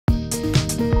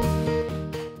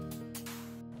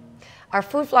Our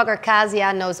food vlogger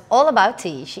Kasia knows all about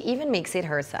tea. She even makes it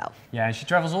herself. Yeah, and she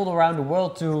travels all around the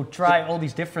world to try all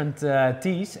these different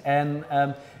teas. And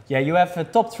yeah, you have a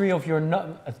top three of your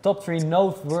top three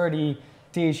noteworthy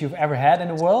teas you've ever had in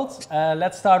the world.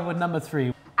 Let's start with number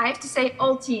 3. I have to say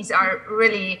all teas are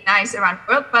really nice around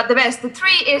the world, but the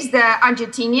 3 is the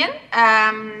Argentinian.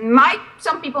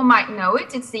 Some people might know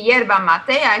it. It's the yerba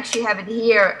mate. I actually have it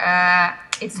here.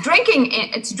 It's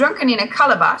drunken in a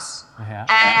calabash,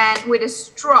 and with a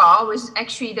straw.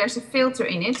 Actually, there's a filter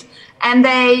in it, and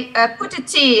they put the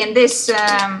tea in this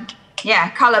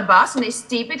calabash, and they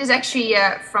steep it. It's actually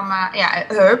from a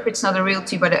herb. It's not a real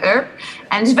tea, but a herb,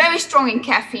 and it's very strong in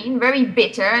caffeine, very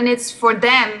bitter, and it's for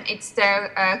them. It's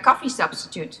their coffee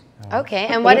substitute. Okay,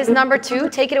 and what is number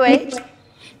 2? Take it away.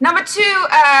 Number 2,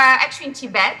 actually in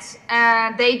Tibet,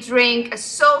 they drink a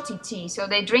salty tea. So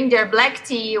they drink their black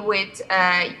tea with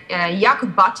yak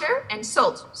butter and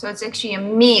salt. So it's actually a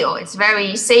meal. It's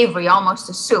very savory, almost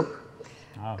a soup.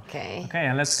 Okay. Okay,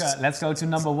 and let's go to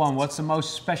number 1. What's the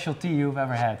most special tea you've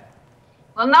ever had?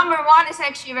 Well, number 1 is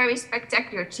actually a very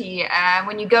spectacular tea.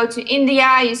 When you go to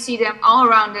India, you see them all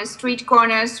around the street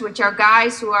corners, which are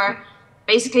guys who are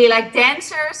basically like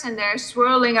dancers, and they're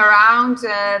swirling around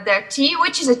their tea,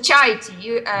 which is a chai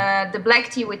tea, the black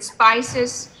tea with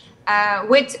spices,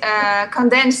 with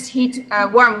condensed heat,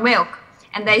 warm milk.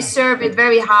 And they serve it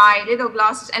very high, little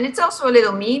glasses, and it's also a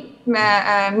little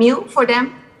meal for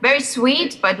them. Very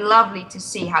sweet, but lovely to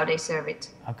see how they serve it.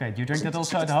 Okay, do you drink that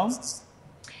also at home?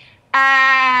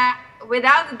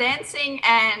 Without the dancing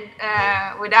and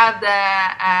without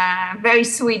the very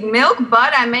sweet milk,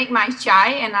 but I make my chai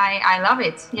and I love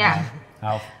it. Yeah.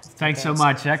 Oh, thanks so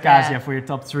much, Kasia, for your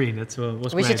top 3. That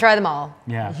was great. We should try them all.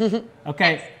 Yeah.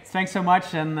 Okay, thanks so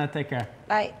much and take care.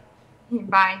 Bye.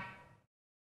 Bye.